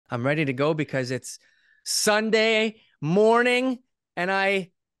I'm ready to go because it's Sunday morning and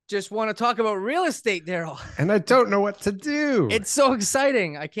I just want to talk about real estate, Darryl. And I don't know what to do. It's so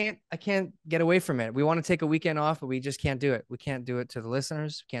exciting. I can't get away from it. We want to take a weekend off, but we just can't do it. We can't do it to the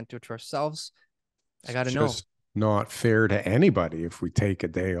listeners. We can't do it to ourselves. I got to know. Just not fair to anybody if we take a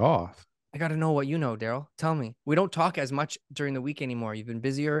day off. I got to know what you know, Darryl. Tell me. We don't talk as much during the week anymore. You've been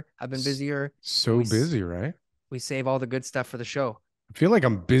busier. I've been busier. So busy, right? We save all the good stuff for the show. I feel like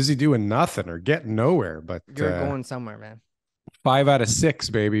I'm busy doing nothing or getting nowhere, but you're going somewhere, man. 5 out of 6,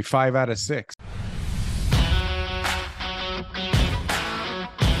 baby. 5 out of 6.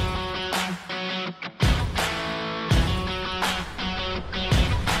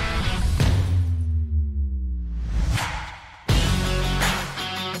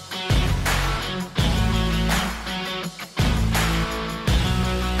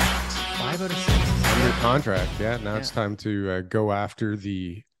 Contract. Yeah. Now it's time to go after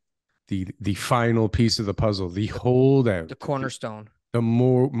the final piece of the puzzle, the holdout, the cornerstone, the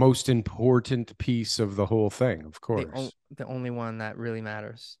most important piece of the whole thing. Of course, the only one that really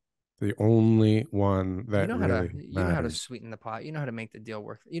matters. The only one that you know how to sweeten the pot. You know how to make the deal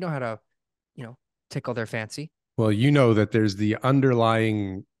work. You know how to, tickle their fancy. Well, you know that there's the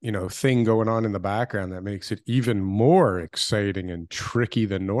underlying, thing going on in the background that makes it even more exciting and tricky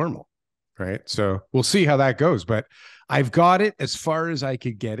than normal. Right. So we'll see how that goes. But I've got it as far as I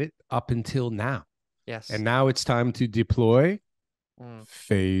could get it up until now. Yes. And now it's time to deploy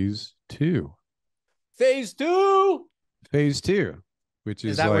phase 2. Phase 2. Phase 2, which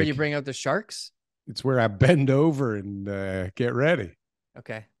is that where you bring out the sharks? It's where I bend over and get ready.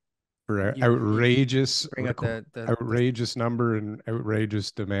 Okay. For an outrageous, bring up the outrageous number and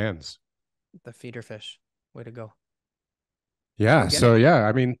outrageous demands. The feeder fish. Way to go. Yeah. So, yeah,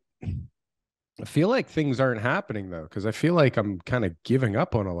 I mean, I feel like things aren't happening though, because I feel like I'm kind of giving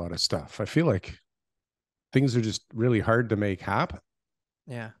up on a lot of stuff. I feel like things are just really hard to make happen.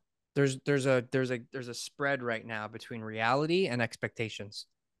 Yeah. There's a spread right now between reality and expectations.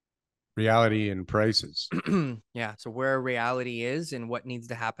 Reality and prices. Yeah. So where reality is and what needs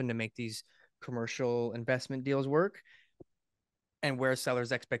to happen to make these commercial investment deals work, and where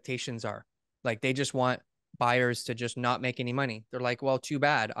sellers' expectations are. Like they just want buyers to just not make any money. They're like, well, too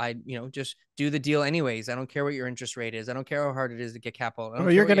bad. Just do the deal anyways. I don't care what your interest rate is. I don't care how hard it is to get capital. Oh,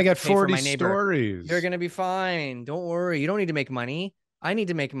 you're going to get 40 stories. You're going to be fine. Don't worry. You don't need to make money. I need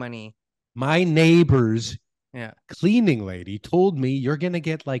to make money. My neighbor's cleaning lady told me you're going to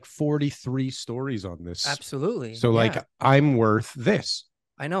get like 43 stories on this. Absolutely. So like I'm worth this.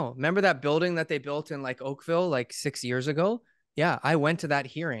 I know. Remember that building that they built in like Oakville like 6 years ago? Yeah. I went to that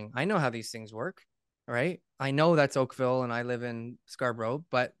hearing. I know how these things work. Right. I know that's Oakville and I live in Scarborough,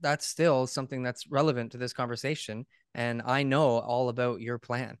 but that's still something that's relevant to this conversation. And I know all about your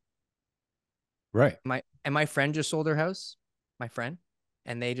plan. Right. My friend just sold their house,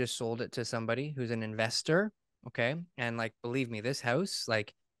 and they just sold it to somebody who's an investor. Okay. And like, believe me, this house,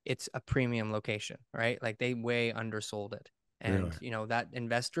 like it's a premium location, right? Like they way undersold it. And that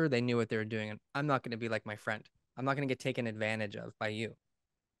investor, they knew what they were doing. And I'm not going to be like my friend. I'm not going to get taken advantage of by you.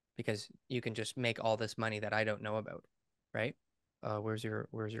 Because you can just make all this money that I don't know about, right? Where's your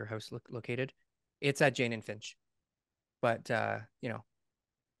house located? It's at Jane and Finch. But,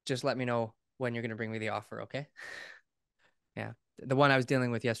 just let me know when you're going to bring me the offer, okay? Yeah. The one I was dealing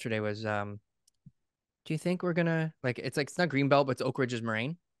with yesterday was, do you think we're going to, it's not Greenbelt, but it's Oak Ridge's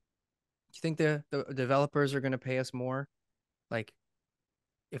Moraine. Do you think the developers are going to pay us more, like,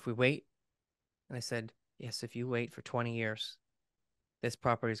 if we wait? And I said, yes, if you wait for 20 years. This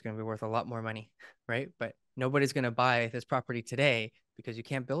property is going to be worth a lot more money, right? But nobody's going to buy this property today because you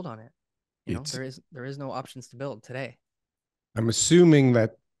can't build on it. There is no options to build today. I'm assuming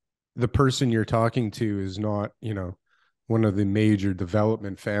that the person you're talking to is not, one of the major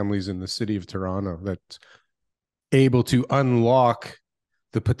development families in the city of Toronto that's able to unlock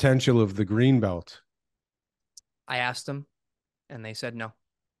the potential of the Greenbelt. I asked them and they said no.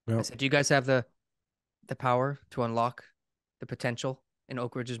 I said, do you guys have the power to unlock the potential in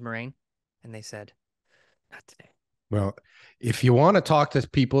Oak Ridge's Moraine? And they said, not today. Well, if you want to talk to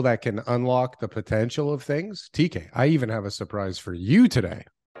people that can unlock the potential of things, TK, I even have a surprise for you today.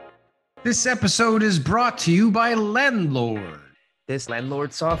 This episode is brought to you by Landlord. This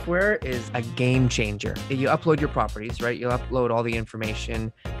Landlord software is a game changer. You upload your properties, right? You'll upload all the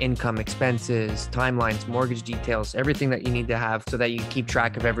information, income, expenses, timelines, mortgage details, everything that you need to have so that you keep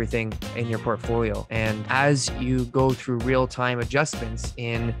track of everything in your portfolio. And as you go through real-time adjustments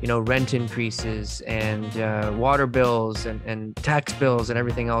in, rent increases and water bills and tax bills and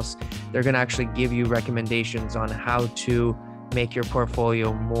everything else, they're going to actually give you recommendations on how to make your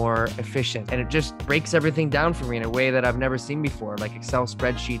portfolio more efficient. And it just breaks everything down for me in a way that I've never seen before. Like Excel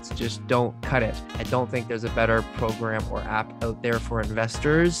spreadsheets just don't cut it. I don't think there's a better program or app out there for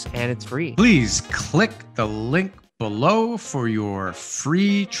investors, and it's free. Please click the link below for your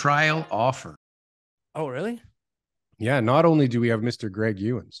free trial offer. Oh, really? Yeah, not only do we have Mr. Graig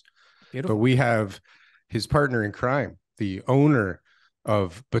Uens, Beautiful. but we have his partner in crime, the owner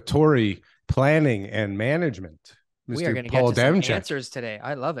of Batory Planning and Management, Mr. We are going to Paul get to some Demczak. answers today.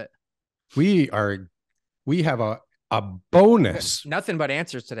 I love it. We have a bonus. Nothing but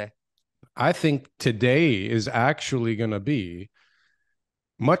answers today. I think today is actually going to be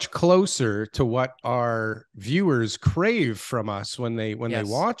much closer to what our viewers crave from us when they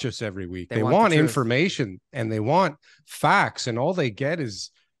watch us every week. They want information and they want facts, and all they get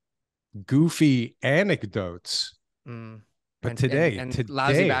is goofy anecdotes. But today,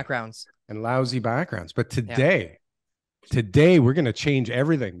 lousy backgrounds. But today we're going to change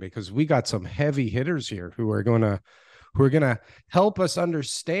everything, because we got some heavy hitters here who are going to help us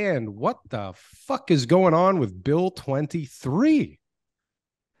understand what the fuck is going on with Bill 23.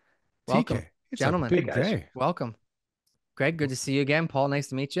 Welcome, TK, it's gentlemen. a big day. Welcome. Greg, good to see you again. Paul, nice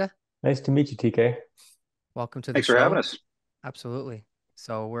to meet you. Nice to meet you, TK. Welcome to the show. Thanks for having us. Absolutely.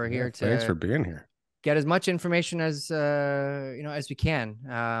 So we're here to thanks for being here. Get as much information as as we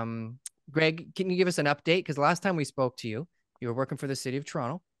can. Greg, can you give us an update? Because last time we spoke to you, you were working for the city of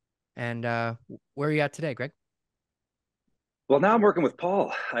Toronto. And where are you at today, Greg? Well, now I'm working with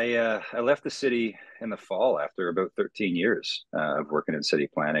Paul. I left the city in the fall after about 13 years of working in city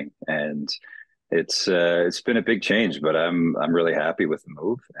planning, and it's been a big change. But I'm really happy with the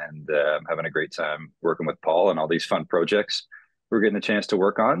move, and I'm having a great time working with Paul and all these fun projects we're getting a chance to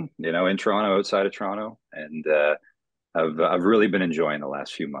work on, in Toronto, outside of Toronto, and I've really been enjoying the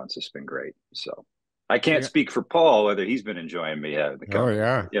last few months. It's been great. So I can't speak for Paul whether he's been enjoying me. Oh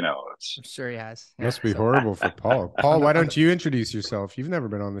yeah, I'm sure he has. Must be horrible for Paul. Paul, why don't you introduce yourself? You've never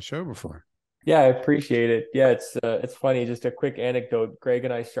been on the show before. Yeah, I appreciate it. Yeah, it's funny. Just a quick anecdote. Greg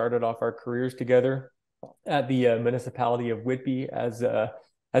and I started off our careers together at the municipality of Whitby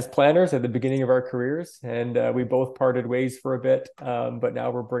as planners at the beginning of our careers, and we both parted ways for a bit. But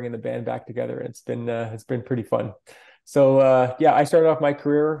now we're bringing the band back together, and it's been pretty fun. So yeah, I started off my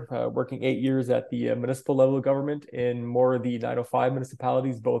career working 8 years at the municipal level of government in more of the 905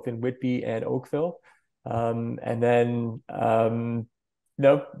 municipalities, both in Whitby and Oakville, and then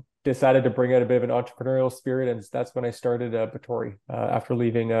decided to bring out a bit of an entrepreneurial spirit, and that's when I started Batory after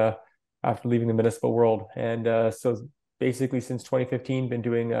leaving the municipal world. And so basically since 2015, been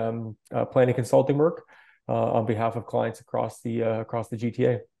doing planning consulting work on behalf of clients across the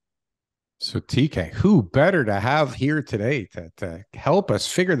GTA. So TK, who better to have here today to help us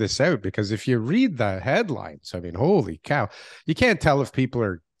figure this out? Because if you read the headlines, I mean, holy cow, you can't tell if people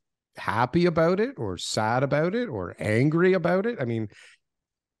are happy about it or sad about it or angry about it. I mean,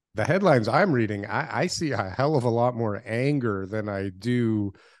 the headlines I'm reading, I see a hell of a lot more anger than I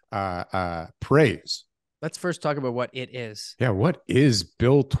do praise. Let's first talk about what it is. Yeah, what is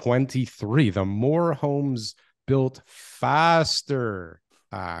Bill 23, the More Homes Built Faster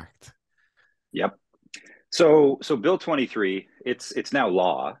Act? Yep. So Bill 23, it's now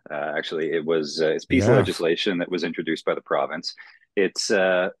law. Actually, it's a piece of legislation that was introduced by the province. It's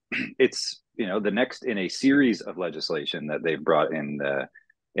the next in a series of legislation that they've brought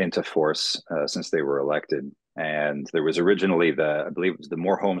into force since they were elected. And there was originally I believe it was the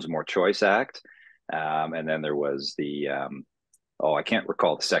More Homes, More Choice Act, and then there was the I can't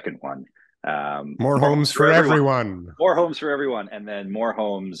recall the second one. More homes for everyone. More homes for everyone, and then more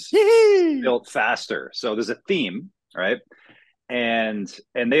homes built faster. So there's a theme, right? And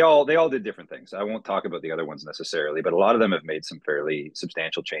they all did different things. I won't talk about the other ones necessarily, but a lot of them have made some fairly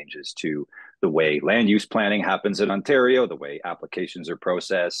substantial changes to the way land use planning happens in Ontario, the way applications are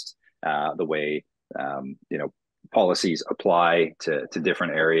processed, the way policies apply to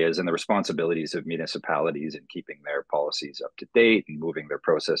different areas, and the responsibilities of municipalities in keeping their policies up to date and moving their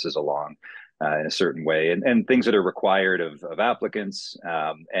processes along in a certain way, and things that are required of applicants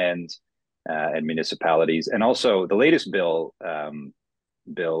and municipalities. And also the latest bill,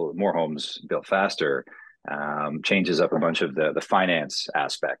 More Homes Built Faster, changes up a bunch of the finance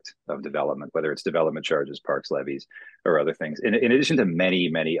aspect of development, whether it's development charges, parks levies, or other things, in addition to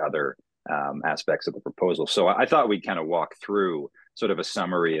many other aspects of the proposal. So I thought we'd kind of walk through sort of a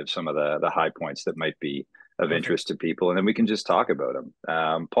summary of some of the high points that might be of interest to people, and then we can just talk about them.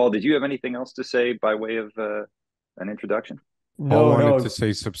 Paul, did you have anything else to say by way of an introduction? I wanted to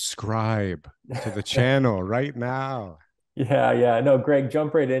say subscribe to the channel right now. Yeah. No, Greg,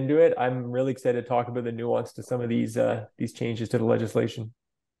 jump right into it. I'm really excited to talk about the nuance to some of these changes to the legislation.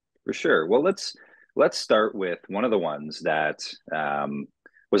 For sure. Well, let's start with one of the ones that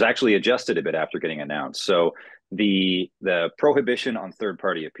was actually adjusted a bit after getting announced. So the prohibition on third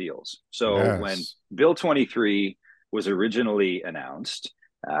party appeals. So when Yes. Bill 23 was originally announced,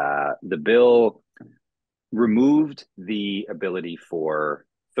 the bill removed the ability for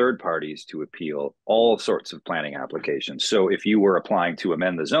third parties to appeal all sorts of planning applications. So if you were applying to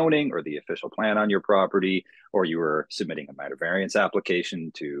amend the zoning or the official plan on your property, or you were submitting a minor variance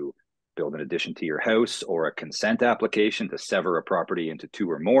application to build an addition to your house, or a consent application to sever a property into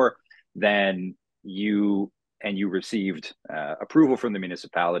two or more, then you received approval from the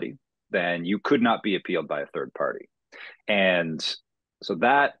municipality, then you could not be appealed by a third party. And so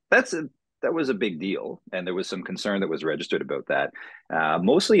that was a big deal, and there was some concern that was registered about that,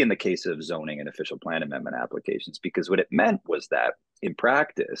 mostly in the case of zoning and official plan amendment applications, because what it meant was that in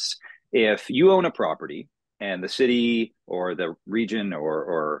practice, if you own a property and the city or the region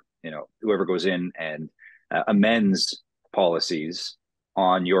or whoever goes in and amends policies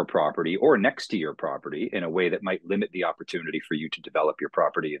on your property or next to your property in a way that might limit the opportunity for you to develop your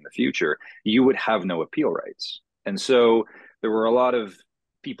property in the future, you would have no appeal rights. And so there were a lot of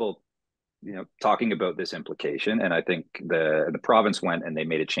people talking about this implication. And I think the province went and they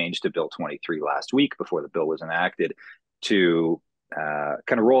made a change to Bill 23 last week before the bill was enacted to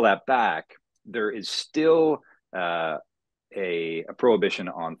kind of roll that back. There is still a prohibition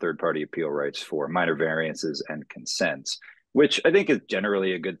on third-party appeal rights for minor variances and consents, which I think is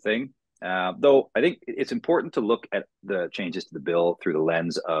generally a good thing. Though I think it's important to look at the changes to the bill through the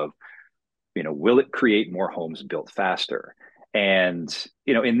lens of, will it create more homes built faster? And,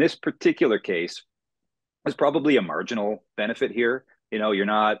 in this particular case, there's probably a marginal benefit here.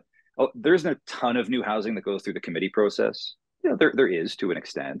 There isn't a ton of new housing that goes through the committee process. There is to an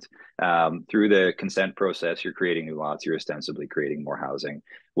extent. Through the consent process, you're creating new lots, you're ostensibly creating more housing.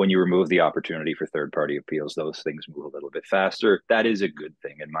 When you remove the opportunity for third party appeals, those things move a little bit faster. That is a good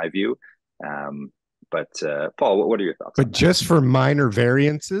thing in my view. But Paul, what are your thoughts on But that? just for minor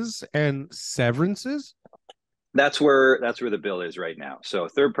variances and severances? That's where the bill is right now. So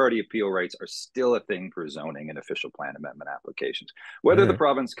third party appeal rights are still a thing for zoning and official plan amendment applications. Whether the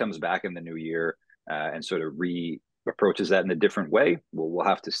province comes back in the new year and sort of approaches that in a different way, we'll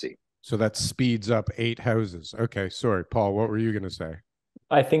have to see. So that speeds up 8 houses. Okay, sorry, Paul, what were you going to say?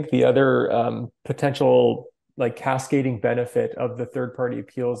 I think the other potential like cascading benefit of the third party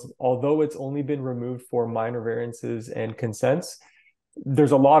appeals, although it's only been removed for minor variances and consents,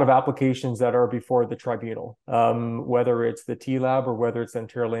 there's a lot of applications that are before the tribunal, whether it's the TLAB or whether it's the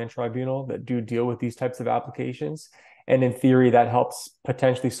Ontario Land Tribunal that do deal with these types of applications. And in theory, that helps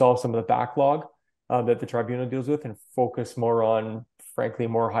potentially solve some of the backlog that the tribunal deals with and focus more on, frankly,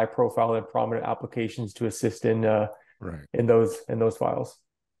 more high profile and prominent applications to assist in those files.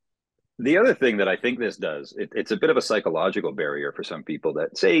 The other thing that I think this does, it's a bit of a psychological barrier for some people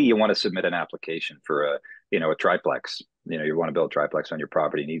that say you want to submit an application for a triplex. You want to build a triplex on your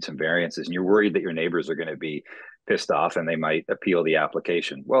property, you need some variances, and you're worried that your neighbors are going to be pissed off and they might appeal the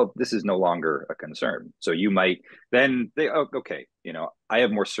application. Well, this is no longer a concern. So you might then think, oh, okay, I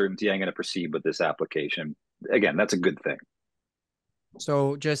have more certainty. I'm going to proceed with this application. Again, that's a good thing.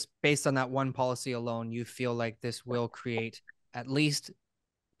 So just based on that one policy alone, you feel like this will create, at least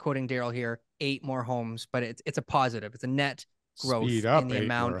quoting Darryl here, 8 more homes, but it's a positive. It's a net growth in the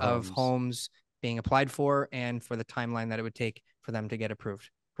amount of homes being applied for and for the timeline that it would take for them to get approved.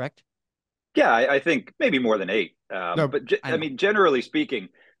 Correct? Yeah, I think maybe more than 8. But I mean, generally speaking,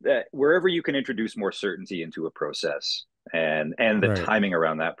 that wherever you can introduce more certainty into a process and the timing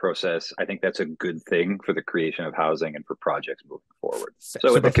around that process, I think that's a good thing for the creation of housing and for projects moving forward.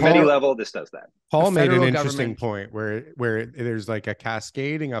 So at the committee level, this does that. Paul made an interesting point where there's like a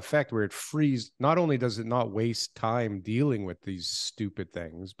cascading effect where it frees. Not only does it not waste time dealing with these stupid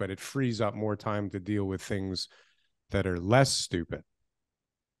things, but it frees up more time to deal with things that are less stupid.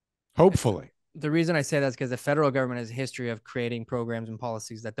 Hopefully. The reason I say that is because the federal government has a history of creating programs and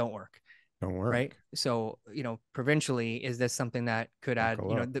policies that don't work. Right. So, provincially, is this something that could add,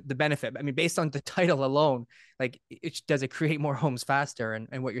 the benefit? I mean, based on the title alone, like, does it create more homes faster?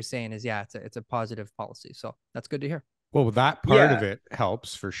 And what you're saying is, yeah, it's a positive policy. So that's good to hear. Well, that part of it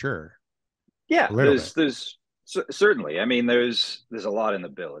helps for sure. Yeah, there's certainly. I mean, there's a lot in the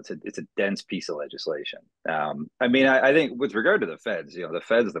bill. It's a dense piece of legislation. I mean, I think with regard to the feds, the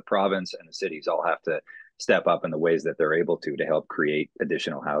feds, the province, and the cities all have to step up in the ways that they're able to help create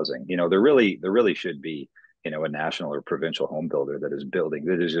additional housing. There really should be, a national or provincial home builder that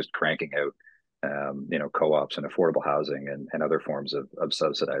is just cranking out co-ops and affordable housing and other forms of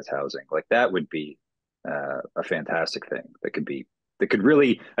subsidized housing. Like that would be a fantastic thing that could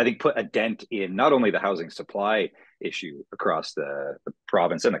really, I think, put a dent in not only the housing supply issue across the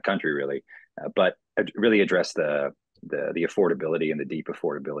province and the country, really, but really address the affordability and the deep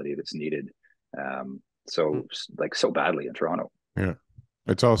affordability that's needed so badly in Toronto. Yeah.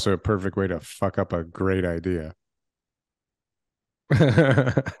 It's also a perfect way to fuck up a great idea.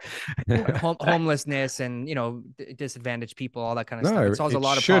 Homelessness and disadvantaged people, all that kind of stuff. It solves a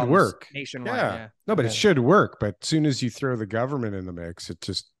lot of problems work nationwide. Yeah. No, but it should work. But as soon as you throw the government in the mix, it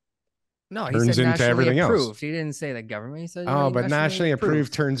just turns into everything else. He didn't say the government. He said, but nationally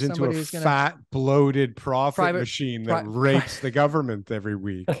approved turns into a fat, bloated profit machine that rapes the government every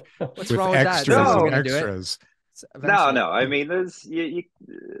week. What's wrong with that? Extras. No. I mean,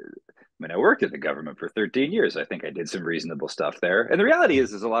 I worked in the government for 13 years. I think I did some reasonable stuff there. And the reality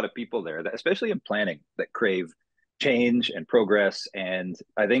is, there's a lot of people there, that, especially in planning, that crave change and progress. And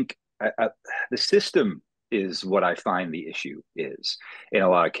I think the system is what I find the issue is in a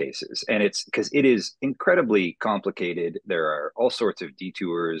lot of cases. And it's because it is incredibly complicated. There are all sorts of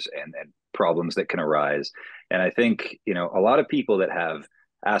detours and problems that can arise. And I think, a lot of people that have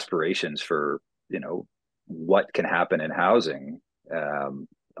aspirations for, what can happen in housing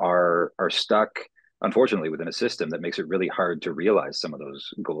are stuck, unfortunately, within a system that makes it really hard to realize some of those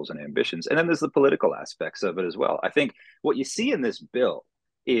goals and ambitions. And then there's the political aspects of it as well. I think what you see in this bill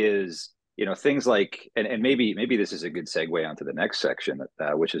is, things like, and maybe this is a good segue onto the next section,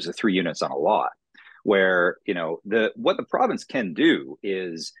 which is the 3 units on a lot, where, what the province can do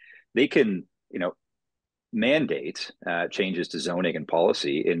is they can, mandate changes to zoning and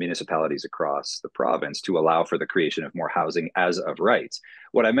policy in municipalities across the province to allow for the creation of more housing as of right.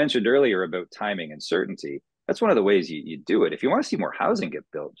 What I mentioned earlier about timing and certainty, that's one of the ways you do it. If you want to see more housing get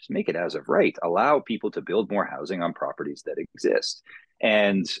built, just make it as of right. Allow people to build more housing on properties that exist.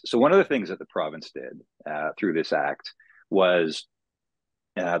 And so one of the things that the province did through this act was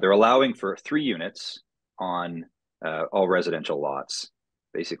they're allowing for 3 units on all residential lots,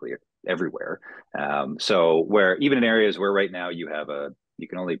 basically everywhere. So where even in areas where right now you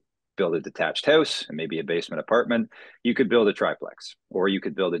can only build a detached house and maybe a basement apartment, you could build a triplex, or you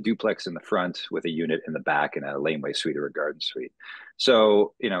could build a duplex in the front with a unit in the back and a laneway suite or a garden suite.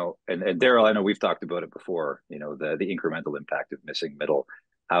 So, and Darryl, I know we've talked about it before, the incremental impact of missing middle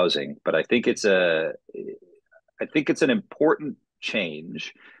housing, but I think it's an important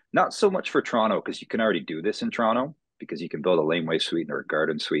change, not so much for Toronto, because you can already do this in Toronto, because you can build a laneway suite or a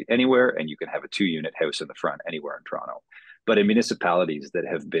garden suite anywhere, and you can have a 2-unit house in the front anywhere in Toronto. But in municipalities that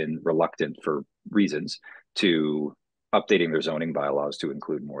have been reluctant for reasons to updating their zoning bylaws to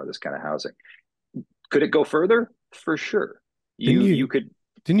include more of this kind of housing, could it go further? For sure. You could.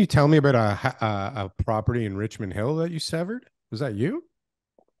 Didn't you tell me about a property in Richmond Hill that you severed? Was that you?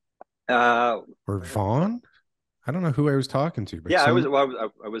 Or Vaughn? I don't know who I was talking to, but yeah, I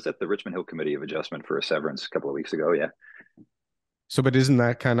was at the Richmond Hill Committee of Adjustment for a severance a couple of weeks ago. Yeah. So, but isn't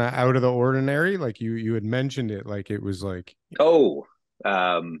that kind of out of the ordinary? Like you had mentioned it, like it was like.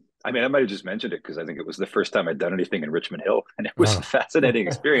 I mean, I might have just mentioned it because I think it was the first time I'd done anything in Richmond Hill, and it was a fascinating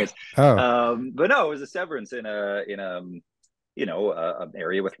experience. But no, it was a severance in an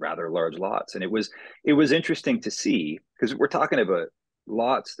area with rather large lots, and it was interesting to see, because we're talking about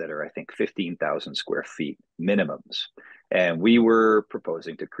lots that are, I think, 15,000 square feet minimums. And we were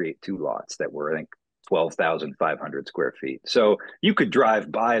proposing to create 2 lots that were, I think, 12,500 square feet. So you could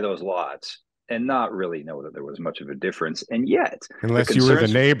drive by those lots and not really know that there was much of a difference. And yet, unless you were the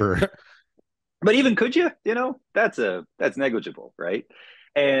neighbor. But even could you, that's negligible, right?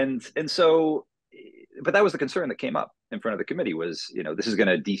 And so, but that was the concern that came up in front of the committee was, this is going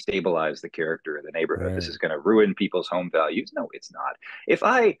to destabilize the character of the neighborhood. Right. This is going to ruin people's home values. No, it's not. If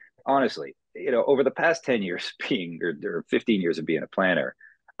I honestly, over the past 10 years or 15 years of being a planner,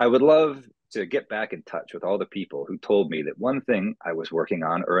 I would love to get back in touch with all the people who told me that one thing I was working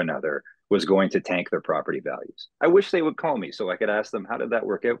on or another was going to tank their property values. I wish they would call me so I could ask them, how did that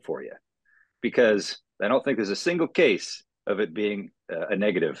work out for you? Because I don't think there's a single case of it being a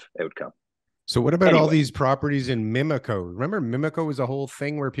negative outcome. So what about all these properties in Mimico? Remember, Mimico was a whole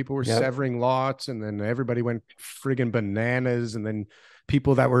thing where people were severing lots, and then everybody went friggin' bananas, and then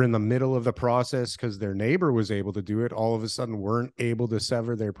people that were in the middle of the process because their neighbor was able to do it all of a sudden weren't able to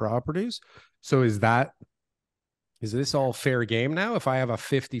sever their properties. So is this all fair game now? If I have a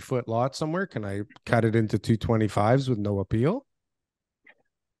 50-foot lot somewhere, can I cut it into 225s with no appeal?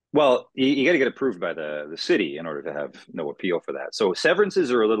 Well, you got to get approved by the city in order to have no appeal for that. So severances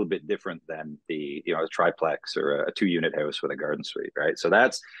are a little bit different than the, a triplex or a 2-unit house with a garden suite, right? So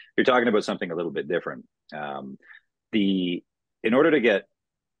you're talking about something a little bit different. The In order to get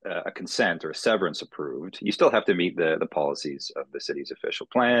a consent or a severance approved, you still have to meet the policies of the city's official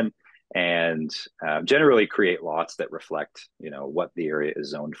plan, and generally create lots that reflect, what the area is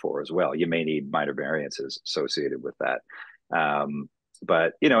zoned for as well. You may need minor variances associated with that.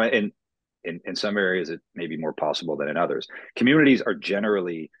 But in some areas it may be more possible than in others. Communities are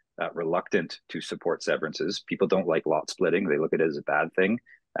generally reluctant to support severances. People don't like lot splitting. They look at it as a bad thing.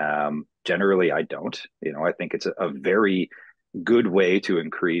 Generally, I don't. I think it's a very good way to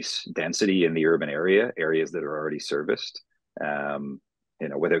increase density in the urban areas that are already serviced.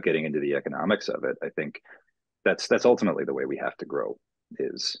 Without getting into the economics of it, I think that's ultimately the way we have to grow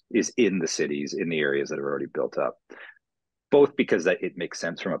is in the cities, in the areas that are already built up. Both because it makes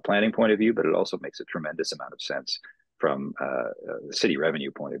sense from a planning point of view, but it also makes a tremendous amount of sense from a city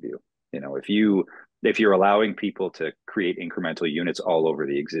revenue point of view. If you're allowing people to create incremental units all over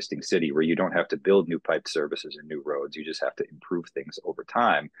the existing city where you don't have to build new pipe services or new roads, you just have to improve things over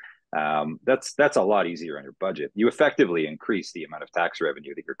time. That's a lot easier on your budget. You effectively increase the amount of tax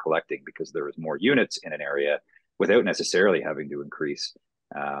revenue that you're collecting because there is more units in an area without necessarily having to increase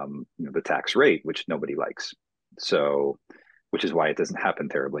the tax rate, which nobody likes. So, which is why it doesn't happen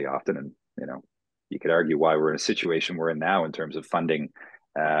terribly often. And, you could argue why we're in a situation we're in now in terms of funding,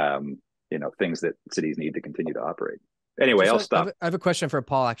 things that cities need to continue to operate. Anyway, I'll stop. I have a question for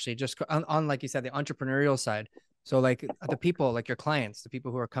Paul, actually, just on, like you said, the entrepreneurial side. So like the people, like your clients, the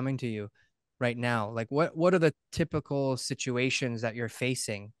people who are coming to you right now, like what are the typical situations that you're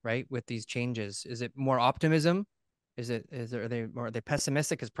facing, right, with these changes? Is it more optimism? Are they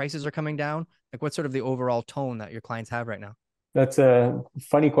pessimistic because prices are coming down? Like what's sort of the overall tone that your clients have right now? That's a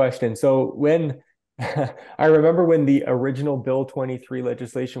funny question. So when I remember when the original Bill 23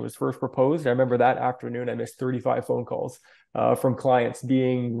 legislation was first proposed, I remember that afternoon I missed 35 phone calls from clients,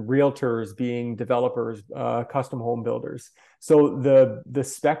 being realtors, being developers, custom home builders. So the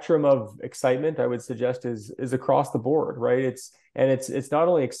spectrum of excitement, I would suggest, is across the board, right? It's not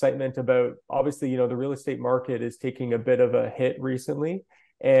only excitement about, obviously, the real estate market is taking a bit of a hit recently.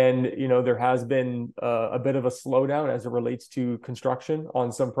 And, there has been a bit of a slowdown as it relates to construction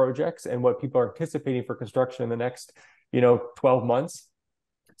on some projects and what people are anticipating for construction in the next, 12 months.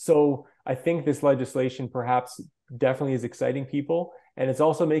 So I think this legislation perhaps definitely is exciting people, and it's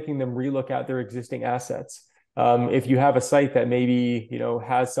also making them relook at their existing assets. If you have a site that maybe,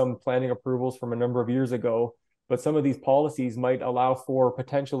 has some planning approvals from a number of years ago, but some of these policies might allow for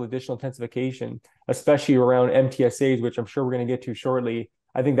potential additional intensification, especially around MTSAs, which I'm sure we're going to get to shortly.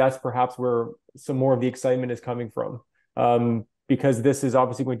 I think that's perhaps where some more of the excitement is coming from, because this is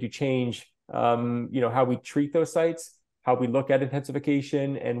obviously going to change, how we treat those sites, how we look at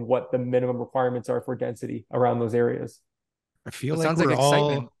intensification, and what the minimum requirements are for density around those areas. I feel like we're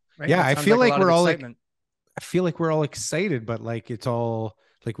all, right? Yeah, I feel like we're all excitement. I feel like we're all excited, but like it's all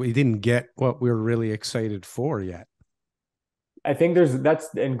like we didn't get what we're really excited for yet. I think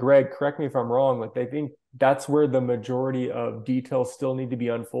and Greg, correct me if I'm wrong, like I think that's where the majority of details still need to be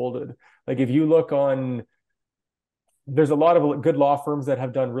unfolded. Like if you look there's a lot of good law firms that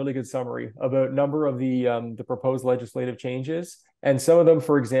have done really good summary about a number of the proposed legislative changes. And some of them,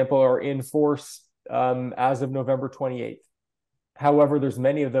 for example, are in force as of November 28th. However, there's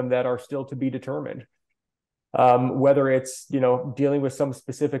many of them that are still to be determined. Whether it's, dealing with some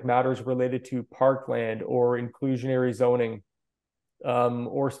specific matters related to parkland or inclusionary zoning,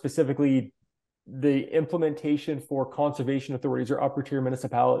 or specifically the implementation for conservation authorities or upper tier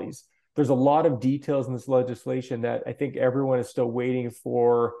municipalities. There's a lot of details in this legislation that I think everyone is still waiting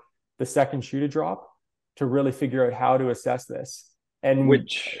for the second shoe to drop to really figure out how to assess this. And go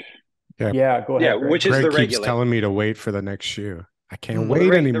ahead. Yeah, Greg. which is Greg the keeps telling me to wait for the next shoe. I can't Well,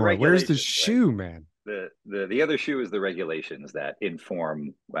 wait anymore. Where's the shoe, right? man? The other shoe is the regulations that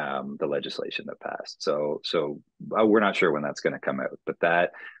inform the legislation that passed. So we're not sure when that's going to come out, but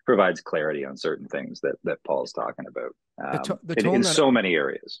that provides clarity on certain things that Paul's talking about in so many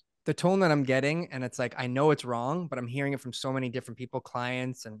areas. The tone that I'm getting, and it's like I know it's wrong, but I'm hearing it from so many different people,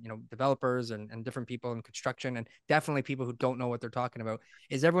 clients and developers and different people in construction, and definitely people who don't know what they're talking about,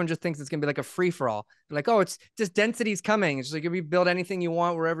 is everyone just thinks it's gonna be like a free-for-all. Like, oh, it's just density's coming. It's like if you build anything you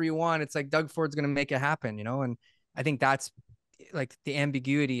want wherever you want, it's like Doug Ford's gonna make it happen, and I think that's like the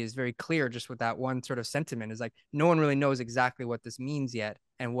ambiguity is very clear just with that one sort of sentiment, is like no one really knows exactly what this means yet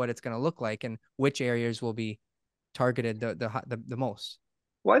and what it's going to look like and which areas will be targeted the most.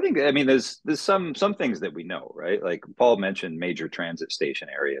 Well, I mean, there's some things that we know, right? Like Paul mentioned, major transit station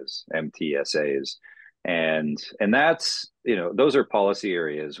areas, MTSAs, and that's, you know, those are policy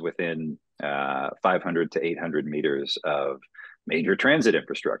areas within 500 to 800 meters of major transit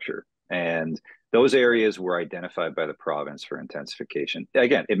infrastructure, and those areas were identified by the province for intensification.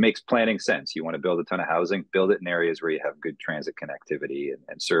 Again, it makes planning sense. You want to build a ton of housing, build it in areas where you have good transit connectivity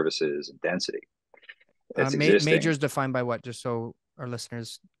and services and density. It's existing. Majors defined by what? Just so our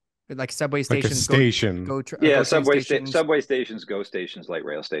listeners, like subway Like a stations, station. go Yeah, train stations, subway stations, go stations, light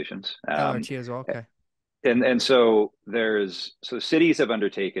rail stations. LRT as well. Okay. And so cities have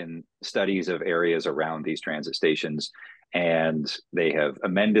undertaken studies of areas around these transit stations, and they have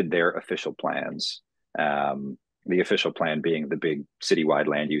amended their official plans. The official plan being the big citywide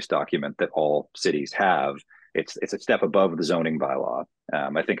land use document that all cities have. It's a step above the zoning bylaw.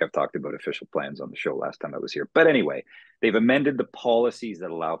 I think I've talked about official plans on the show last time I was here. But anyway, they've amended the policies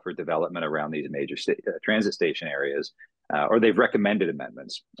that allow for development around these major transit station areas, or they've recommended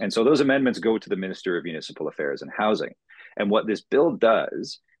amendments. And so those amendments go to the Minister of Municipal Affairs and Housing. And what this bill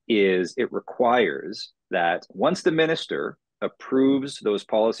does is it requires that once the minister approves those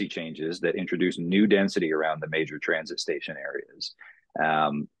policy changes that introduce new density around the major transit station areas,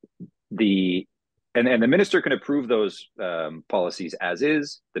 the minister can approve those policies as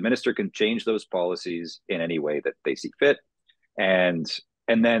is. The minister can change those policies in any way that they see fit, and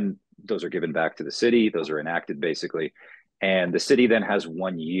then those are given back to the city. Those are enacted basically, and the city then has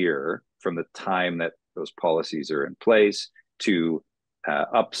 1 year from the time that those policies are in place to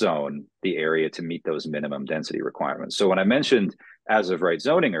upzone the area to meet those minimum density requirements. So when I mentioned as of right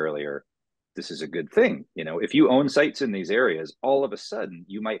zoning earlier, this is a good thing. You know, if you own sites in these areas, all of a sudden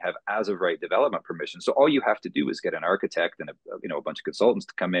you might have as of right development permission. So all you have to do is get an architect and a bunch of consultants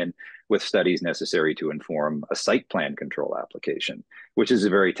to come in with studies necessary to inform a site plan control application, which is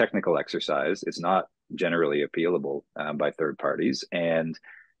a very technical exercise. It's not generally appealable by third parties, and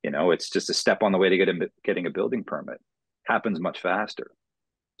it's just a step on the way to getting a building permit. Happens much faster.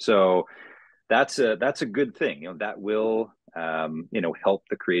 So that's a good thing. That will help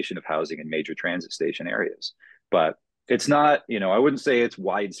the creation of housing in major transit station areas. But it's not, I wouldn't say it's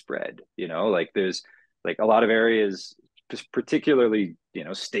widespread. Like there's like a lot of areas, particularly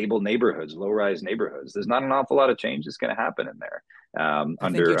stable neighborhoods, low-rise neighborhoods. There's not an awful lot of change that's going to happen in there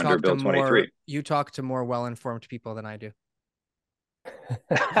under Bill 23. You talk to more well-informed people than I do.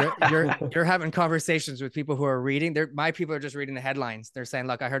 You're having conversations with people who are reading. My people are just reading the headlines. They're saying,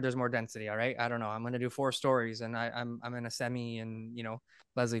 "Look, I heard there's more density. All right, I don't know. I'm going to do 4 stories, and I'm in a semi in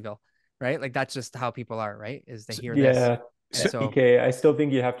Leslieville, right? Like that's just how people are, right? Is they hear this. So, TK, I still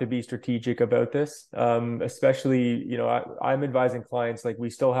think you have to be strategic about this, especially I'm advising clients, like we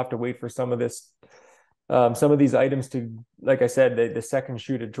still have to wait for some of these items to, like I said, the second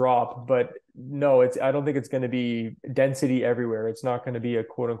shoe to drop. But no, I don't think it's going to be density everywhere. It's not going to be a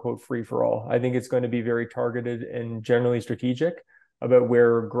quote unquote free for all. I think it's going to be very targeted and generally strategic about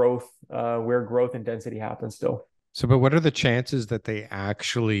where growth and density happens still. So, but what are the chances that they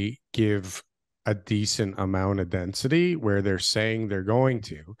actually give a decent amount of density where they're saying they're going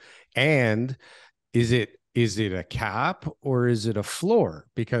to? And is it a cap or is it a floor?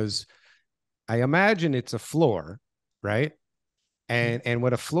 Because I imagine it's a floor, right? And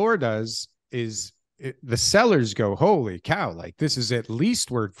what a floor does is the sellers go, holy cow, like this is at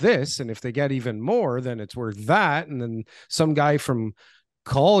least worth this. And if they get even more, then it's worth that. And then some guy from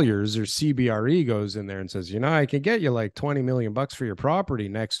Colliers or CBRE goes in there and says, I can get you like 20 million bucks for your property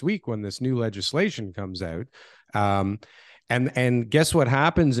next week when this new legislation comes out. And guess what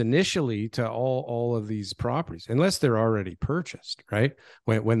happens initially to all of these properties, unless they're already purchased, right?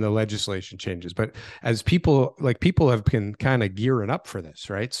 When the legislation changes. But as people have been kind of gearing up for this,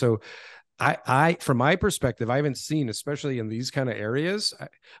 right? So I from my perspective, I haven't seen, especially in these kind of areas,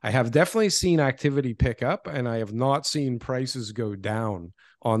 I have definitely seen activity pick up, and I have not seen prices go down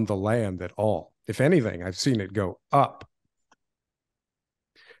on the land at all. If anything, I've seen it go up.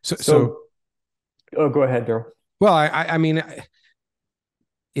 So go ahead, Darryl. Well, I mean,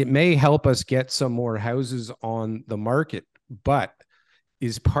 it may help us get some more houses on the market, but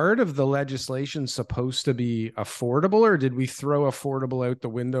is part of the legislation supposed to be affordable, or did we throw affordable out the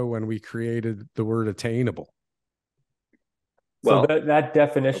window when we created the word attainable? Well, so that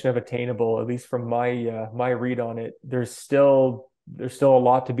definition of attainable, at least from my read on it, there's still a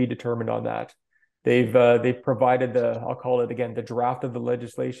lot to be determined on that. They've provided I'll call it again, the draft of the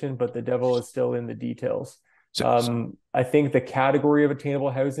legislation, but the devil is still in the details. I think the category of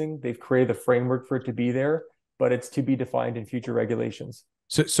attainable housing, they've created the framework for it to be there, but it's to be defined in future regulations.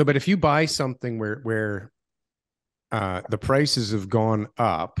 But if you buy something where the prices have gone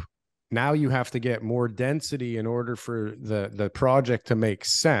up. Now you have to get more density in order for the project to make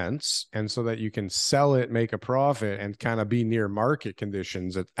sense, and so that you can sell it, make a profit, and kind of be near market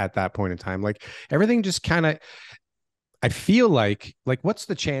conditions at that point in time. Like everything just kind of, I feel like what's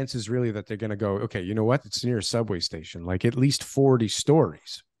the chances really that they're going to go, okay, you know what? It's near a subway station, like at least 40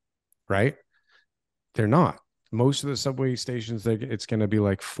 stories, right? They're not. Most of the subway stations, it's going to be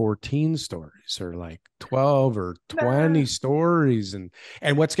like 14 stories or like 12 or 20 stories. And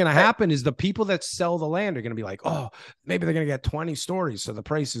what's going to happen is the people that sell the land are going to be like, oh, maybe they're going to get 20 stories. So the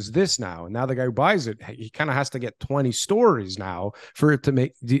price is this now. And now the guy who buys it, he kind of has to get 20 stories now for it to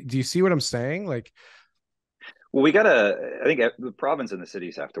make. Do you see what I'm saying? Like, well, I think the province and the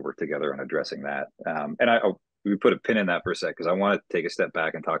cities have to work together on addressing that. We put a pin in that for a sec, because I want to take a step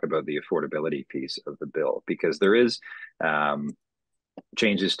back and talk about the affordability piece of the bill, because there is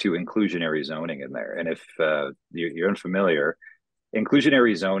changes to inclusionary zoning in there. And if you're unfamiliar,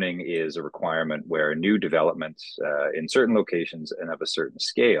 inclusionary zoning is a requirement where new developments in certain locations and of a certain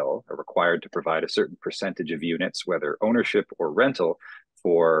scale are required to provide a certain percentage of units, whether ownership or rental,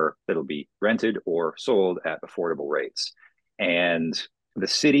 that'll be rented or sold at affordable rates. And the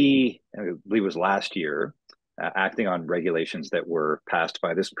city, I believe it was last year, acting on regulations that were passed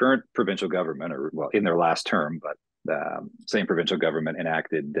by this current provincial government, or well, in their last term, but same provincial government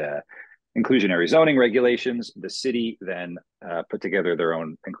enacted inclusionary zoning regulations. The city then put together their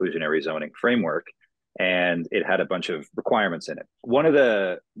own inclusionary zoning framework, and it had a bunch of requirements in it. One of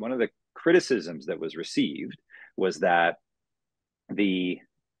the criticisms that was received was that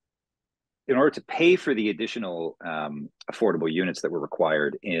in order to pay for the additional affordable units that were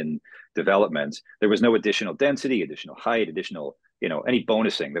required in development, there was no additional density, additional height, additional, any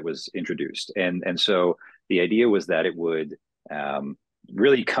bonusing that was introduced. And so the idea was that it would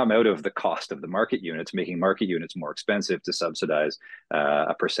really come out of the cost of the market units, making market units more expensive to subsidize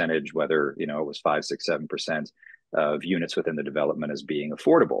a percentage, whether, it was 5, 6, 7% of units within the development as being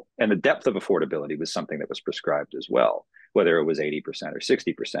affordable. And the depth of affordability was something that was prescribed as well, whether it was 80% or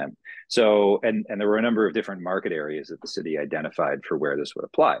 60%. So, and there were a number of different market areas that the city identified for where this would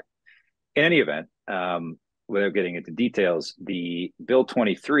apply. In any event, without getting into details, the Bill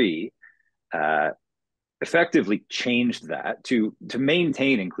 23 effectively changed that to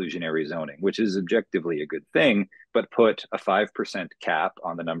maintain inclusionary zoning, which is objectively a good thing, but put a 5% cap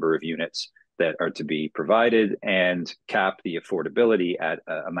on the number of units that are to be provided, and cap the affordability at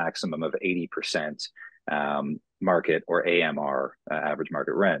a maximum of 80% market or AMR, average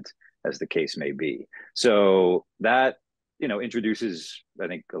market rent, as the case may be. So that, introduces, I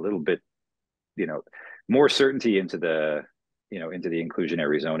think, a little bit, more certainty into the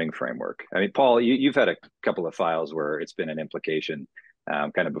inclusionary zoning framework. I mean, Paul, you've had a couple of files where it's been an implication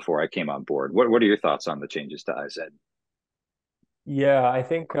kind of before I came on board. What are your thoughts on the changes to IZ? Yeah, I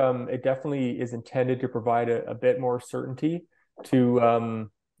think it definitely is intended to provide a bit more certainty to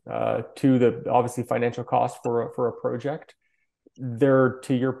the obviously financial cost for a project. There,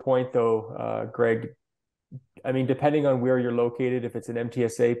 to your point though, Greg, I mean, depending on where you're located, if it's an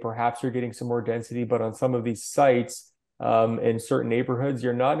MTSA, perhaps you're getting some more density, but on some of these sites, in certain neighborhoods,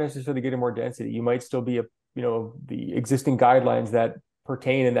 you're not necessarily getting more density. You might still be the existing guidelines that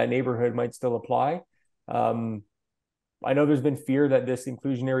pertain in that neighborhood might still apply. I know there's been fear that this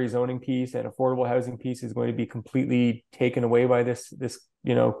inclusionary zoning piece and affordable housing piece is going to be completely taken away by this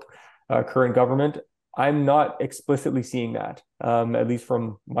current government. I'm not explicitly seeing that, at least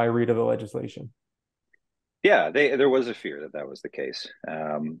from my read of the legislation. Yeah, there was a fear that was the case,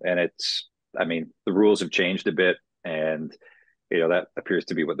 and the rules have changed a bit, and that appears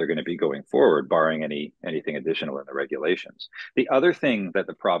to be what they're going to be going forward, barring anything additional in the regulations. The other thing that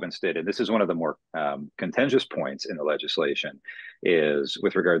the province did, and this is one of the more contentious points in the legislation, is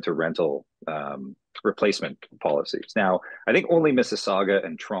with regard to rental replacement policies. Now, I think only Mississauga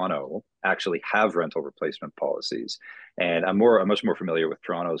and Toronto actually have rental replacement policies, and I'm much more familiar with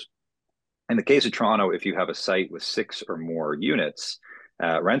Toronto's. In the case of Toronto, if you have a site with 6 or more units,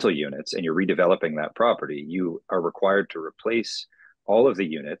 rental units, and you're redeveloping that property, you are required to replace all of the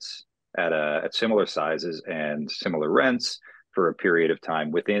units at similar sizes and similar rents for a period of time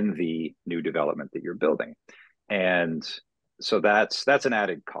within the new development that you're building. And so that's an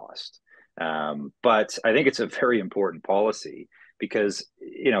added cost. But I think it's a very important policy because,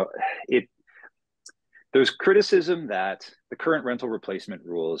 there's criticism that the current rental replacement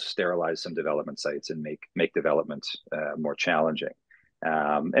rules sterilize some development sites and make development more challenging.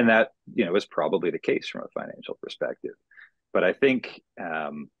 And that, is probably the case from a financial perspective. But I think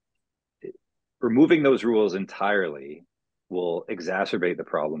removing those rules entirely will exacerbate the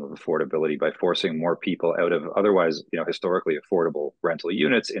problem of affordability by forcing more people out of otherwise, historically affordable rental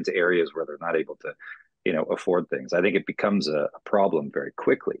units into areas where they're not able to, afford things. I think it becomes a problem very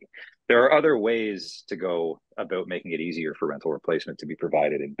quickly. There are other ways to go about making it easier for rental replacement to be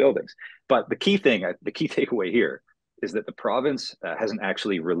provided in buildings. But the key takeaway here is that the province hasn't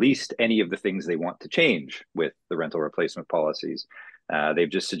actually released any of the things they want to change with the rental replacement policies. They've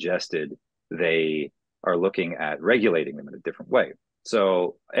just suggested they are looking at regulating them in a different way.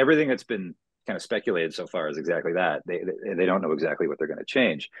 So everything that's been kind of speculated so far is exactly that. They don't know exactly what they're going to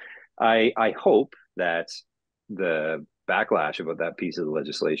change. I hope that the backlash about that piece of the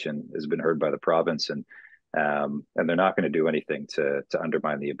legislation has been heard by the province, and they're not going to do anything to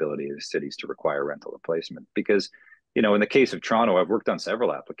undermine the ability of cities to require rental replacement. Because, in the case of Toronto, I've worked on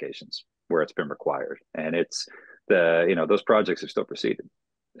several applications where it's been required, and it's those projects have still proceeded.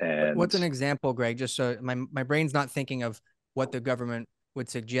 And what's an example, Graig? Just so my brain's not thinking of what the government would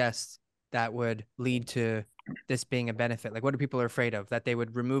suggest that would lead to this being a benefit. Like, what are people afraid of? That they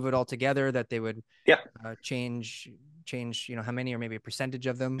would remove it altogether? That they would change, how many, or maybe a percentage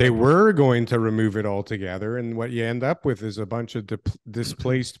of them? They were going to remove it altogether, and what you end up with is a bunch of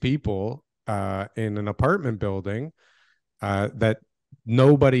displaced people in an apartment building that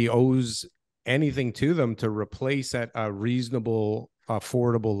nobody owes anything to them to replace at a reasonable,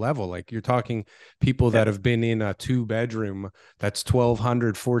 affordable level. Like, you're talking people that have been in a 2-bedroom that's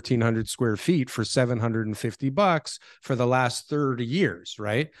 1,200, 1,400 square feet for $750 for the last 30 years,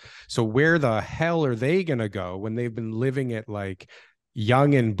 right? So where the hell are they going to go when they've been living at like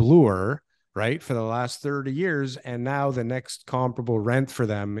Young and Bloor, right, for the last 30 years, and now the next comparable rent for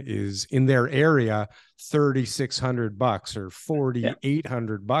them is in their area $3,600 or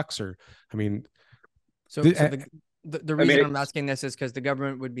 $4,800, or I mean, the reason I'm asking this is because the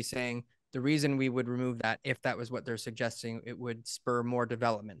government would be saying the reason we would remove that, if that was what they're suggesting, it would spur more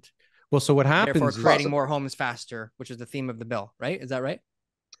development. Well, so what happens, therefore creating more homes faster, which is the theme of the bill, right? Is that right?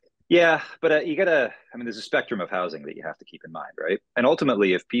 Yeah, but there's a spectrum of housing that you have to keep in mind, right? And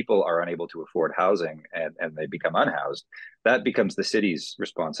ultimately, if people are unable to afford housing and they become unhoused, that becomes the city's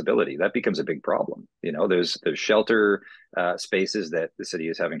responsibility. That becomes a big problem. There's shelter spaces that the city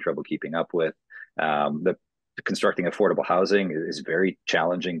is having trouble keeping up with. The constructing affordable housing is very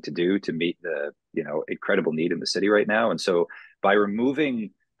challenging to do to meet the incredible need in the city right now. And so by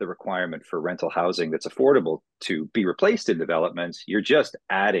removing the requirement for rental housing that's affordable to be replaced in developments, you're just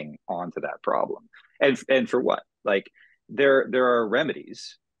adding on to that problem. And for what? Like, there are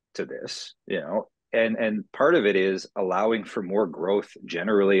remedies to this, and part of it is allowing for more growth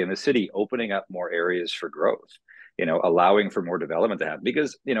generally in the city, opening up more areas for growth, allowing for more development to happen.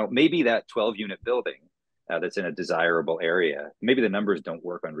 Because, maybe that 12-unit building that's in a desirable area, maybe the numbers don't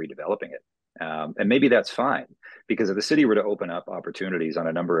work on redeveloping it. And maybe that's fine, because if the city were to open up opportunities on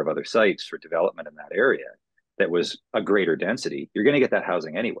a number of other sites for development in that area that was a greater density, you're going to get that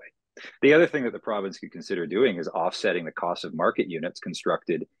housing anyway. The other thing that the province could consider doing is offsetting the cost of market units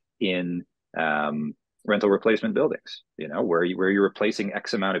constructed in rental replacement buildings, where you're replacing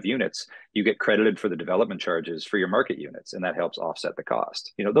X amount of units, you get credited for the development charges for your market units, and that helps offset the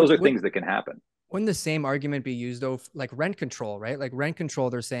cost. Those are things that can happen. Wouldn't the same argument be used though, like rent control, right? Like rent control,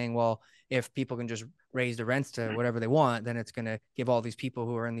 they're saying, well, if people can just raise the rents to whatever they want, then it's going to give all these people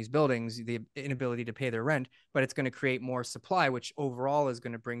who are in these buildings the inability to pay their rent, but it's going to create more supply, which overall is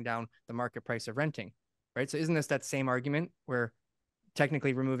going to bring down the market price of renting, right? So isn't this that same argument where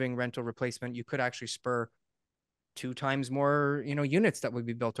technically removing rental replacement, you could actually spur 2 times more, units that would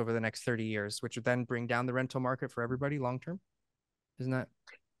be built over the next 30 years, which would then bring down the rental market for everybody long-term? Isn't that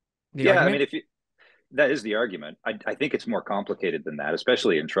the argument? That is the argument. I think it's more complicated than that,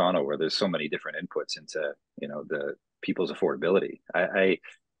 especially in Toronto, where there's so many different inputs into, the people's affordability. I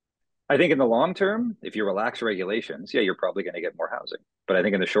think in the long term, if you relax regulations, you're probably going to get more housing. But I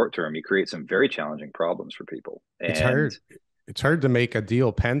think in the short term, you create some very challenging problems for people. And it's hard to make a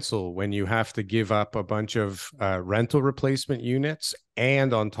deal pencil when you have to give up a bunch of rental replacement units,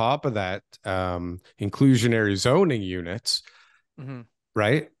 and on top of that, inclusionary zoning units,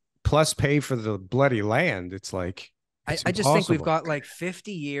 right? Plus pay for the bloody land. It's like, I just think we've got like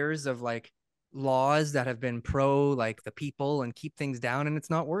 50 years of like laws that have been pro like the people and keep things down, and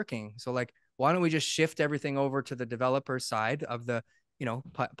it's not working. So like, why don't we just shift everything over to the developer side of the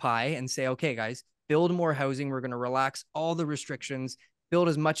pie and say, okay guys, build more housing, we're going to relax all the restrictions, build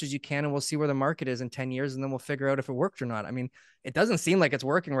as much as you can, and we'll see where the market is in 10 years, and then we'll figure out if it worked or not. I mean, it doesn't seem like it's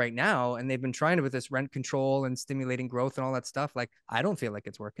working right now, and they've been trying to with this rent control and stimulating growth and all that stuff. Like, I don't feel like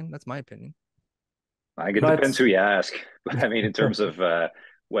it's working. That's my opinion. I think it depends who you ask. But I mean, in terms of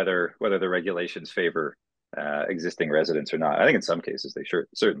whether the regulations favor existing residents or not. I think in some cases they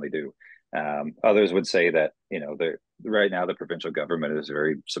certainly do. Others would say that, right now the provincial government is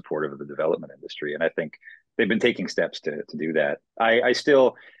very supportive of the development industry, and I think they've been taking steps to do that. I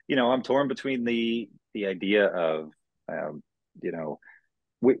still, I'm torn between the idea of,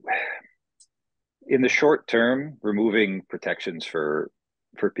 we, in the short term, removing protections for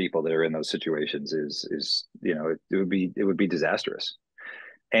people that are in those situations is it would be disastrous.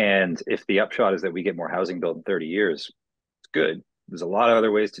 And if the upshot is that we get more housing built in 30 years, it's good. There's a lot of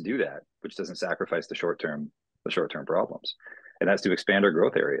other ways to do that, which doesn't sacrifice the short term problems. And that's to expand our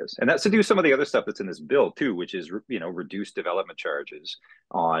growth areas. And that's to do some of the other stuff that's in this bill too, which is, reduce development charges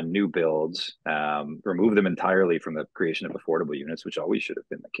on new builds, remove them entirely from the creation of affordable units, which always should have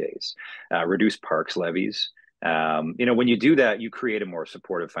been the case, reduce parks levies. When you do that, you create a more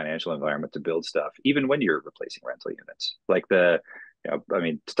supportive financial environment to build stuff, even when you're replacing rental units. Like to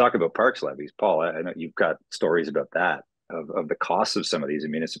talk about parks levies, Paul, I know you've got stories about that, of the costs of some of these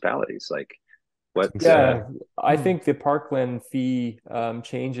municipalities. Like, what? Yeah, I think the parkland fee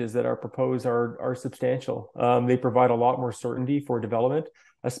changes that are proposed are substantial. They provide a lot more certainty for development,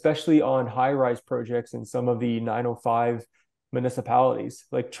 especially on high-rise projects in some of the 905 municipalities.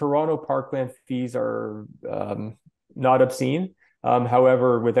 Like Toronto parkland fees are not obscene.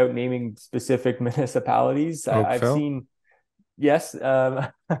 However, without naming specific municipalities, I've seen, yes,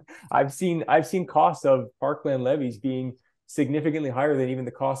 I've seen costs of parkland levies being significantly higher than even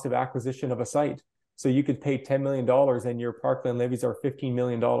the cost of acquisition of a site. So you could pay $10 million and your parkland levies are $15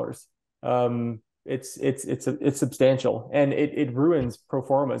 million. It's substantial, and it ruins pro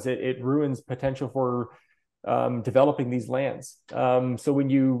formas. It ruins potential for developing these lands. So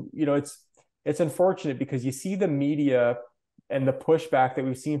when it's unfortunate because you see the media and the pushback that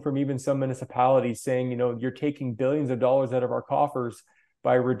we've seen from even some municipalities saying, you're taking billions of dollars out of our coffers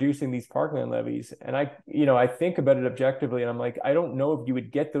by reducing these parkland levies. And I think about it objectively, and I'm like, I don't know if you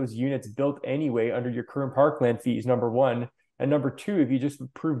would get those units built anyway under your current parkland fees, number one. And number two, if you just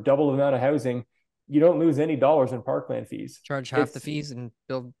approve double the amount of housing, you don't lose any dollars in parkland fees. Charge half the fees and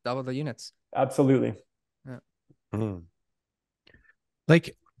build double the units. Absolutely. Yeah. Mm-hmm.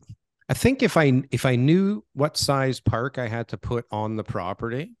 Like, I think if I knew what size park I had to put on the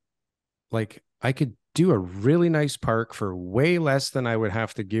property, like I could do a really nice park for way less than I would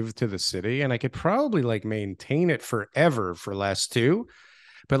have to give to the city, and I could probably like maintain it forever for less too.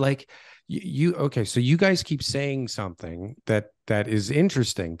 But like okay, so you guys keep saying something that is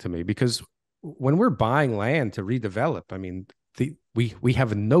interesting to me, because when we're buying land to redevelop, I mean, we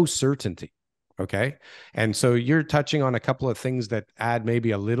have no certainty. Okay. And so you're touching on a couple of things that add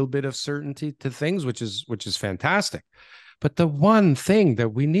maybe a little bit of certainty to things, which is fantastic. But the one thing that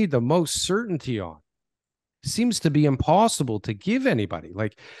we need the most certainty on seems to be impossible to give anybody.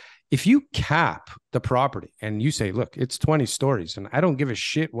 Like, if you cap the property and you say, look, it's 20 stories and I don't give a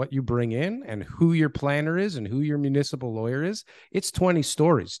shit what you bring in and who your planner is and who your municipal lawyer is, it's 20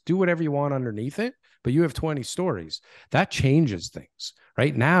 stories. Do whatever you want underneath it, but you have 20 stories. That changes things.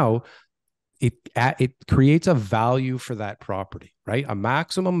 Right now, it creates a value for that property, right? A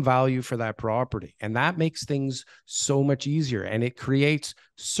maximum value for that property. And that makes things so much easier. And it creates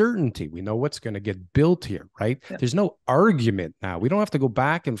certainty. We know what's going to get built here, right? Yeah. There's no argument now. We don't have to go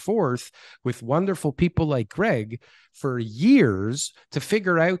back and forth with wonderful people like Graig for years to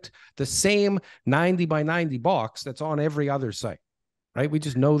figure out the same 90 by 90 box that's on every other site, right? We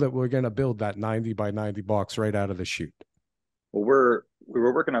just know that we're going to build that 90 by 90 box right out of the chute. Well, we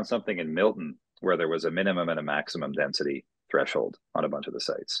were working on something in Milton where there was a minimum and a maximum density threshold on a bunch of the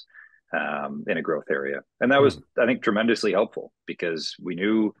sites in a growth area. And that was, I think, tremendously helpful, because we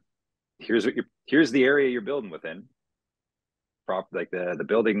knew here's the area you're building within. Like the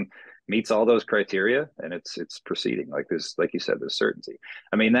building meets all those criteria and it's proceeding. Like this, like you said, there's certainty.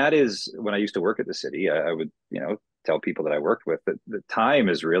 I mean, that is, when I used to work at the city, I would, tell people that I worked with that the time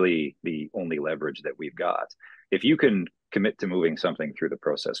is really the only leverage that we've got. If you can commit to moving something through the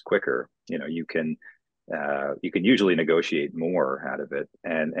process quicker, you can usually negotiate more out of it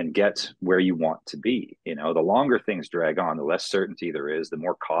and get where you want to be. The longer things drag on, the less certainty there is, the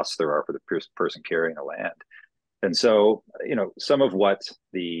more costs there are for the person carrying the land. And so, some of what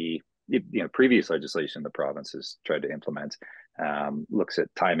the previous legislation in the province has tried to implement looks at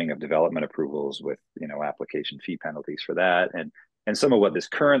timing of development approvals with application fee penalties for that, and some of what this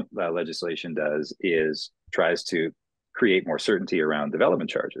current legislation does is tries to create more certainty around development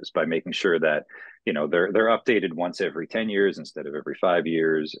charges by making sure that they're updated once every 10 years instead of every 5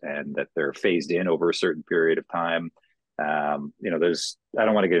 years, and that they're phased in over a certain period of time. There's, I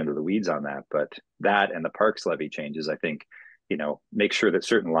don't want to get into the weeds on that, but that and the parks levy changes, I think, make sure that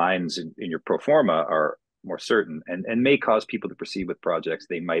certain lines in your pro forma are more certain, and may cause people to proceed with projects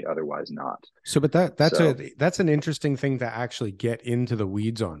they might otherwise not. So, but that's an interesting thing to actually get into the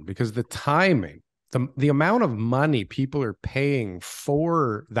weeds on, because the timing, the amount of money people are paying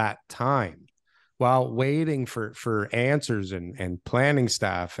for that time while waiting for answers and planning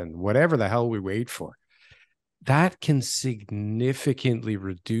staff and whatever the hell we wait for, that can significantly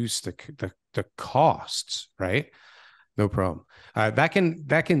reduce the costs, right? No problem.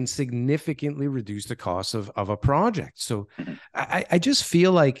 That can significantly reduce the cost of a project. So I just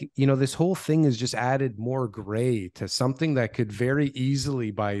feel like, this whole thing has just added more gray to something that could very easily,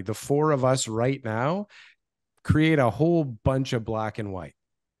 by the four of us right now, create a whole bunch of black and white.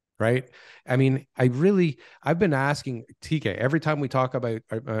 Right. I mean, I've been asking TK every time we talk about,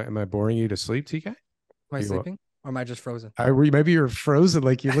 am I boring you to sleep, TK? Am I sleeping, or am I just frozen? Maybe you're frozen.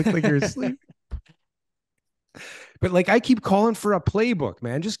 Like you look like you're asleep. But like, I keep calling for a playbook,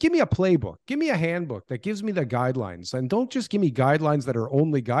 man. Just give me a playbook. Give me a handbook that gives me the guidelines. And don't just give me guidelines that are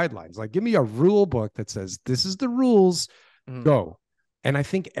only guidelines. Like, give me a rule book that says, this is the rules, go. And I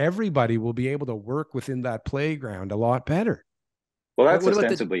think everybody will be able to work within that playground a lot better. Well, that's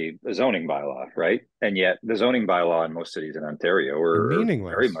ostensibly a zoning bylaw, right? And yet the zoning bylaw in most cities in Ontario are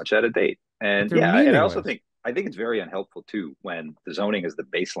very much out of date. And yeah, and I think it's very unhelpful too when the zoning is the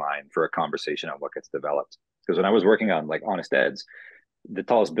baseline for a conversation on what gets developed. Because when I was working on like Honest Ed's, the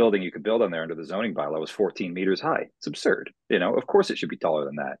tallest building you could build on there under the zoning bylaw was 14 meters high. It's absurd. Of course it should be taller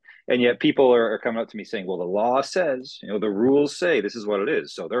than that. And yet people are coming up to me saying, well, the law says, the rules say this is what it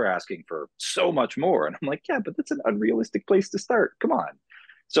is. So they're asking for so much more. And I'm like, yeah, but that's an unrealistic place to start. Come on.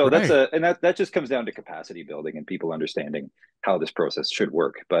 So right. That just comes down to capacity building and people understanding how this process should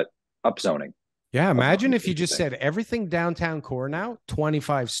work. But upzoning. Yeah. Imagine if you just said everything downtown core now,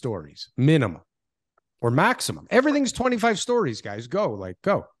 25 stories minimum. Or maximum. Everything's 25 stories, guys. Go. Yeah,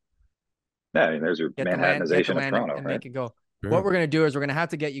 I mean, there's your Manhattanization of Toronto, and right? make it go. Yeah. What we're going to do is we're going to have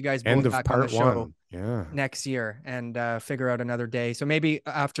to get you guys both back on the show next year and figure out another day. So maybe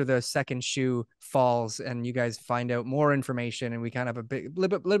after the second shoe falls and you guys find out more information and we kind of have a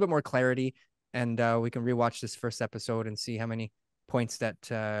little bit more clarity, and we can rewatch this first episode and see how many points that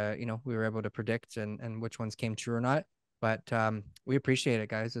we were able to predict and which ones came true or not. But we appreciate it,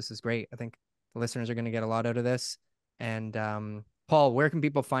 guys. This is great. I think the listeners are going to get a lot out of this. And Paul, where can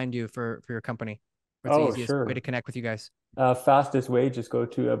people find you for your company? What's the easiest way to connect with you guys? Fastest way, just go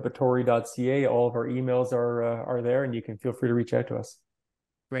to batory.ca. All of our emails are there, and you can feel free to reach out to us.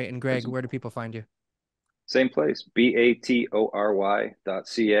 Great. And Greg, where do people find you? Same place, batory.ca.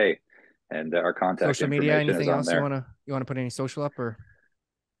 And our contact social media, anything else there. you want to put any social up or?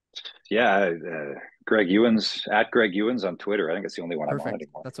 Yeah, Graig Uens, at Graig Uens on Twitter. I think it's the only one I'm on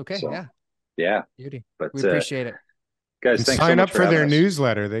anymore. That's okay. So, yeah. Yeah. Beauty. But we appreciate it. Guys, thanks sign so up much for their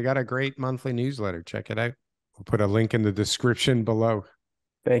newsletter. They got a great monthly newsletter. Check it out. We'll put a link in the description below.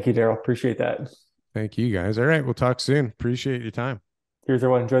 Thank you, Darryl. Appreciate that. Thank you, guys. All right. We'll talk soon. Appreciate your time. Here's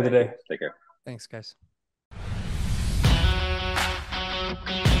everyone. Enjoy the day. Take care. Thanks, guys.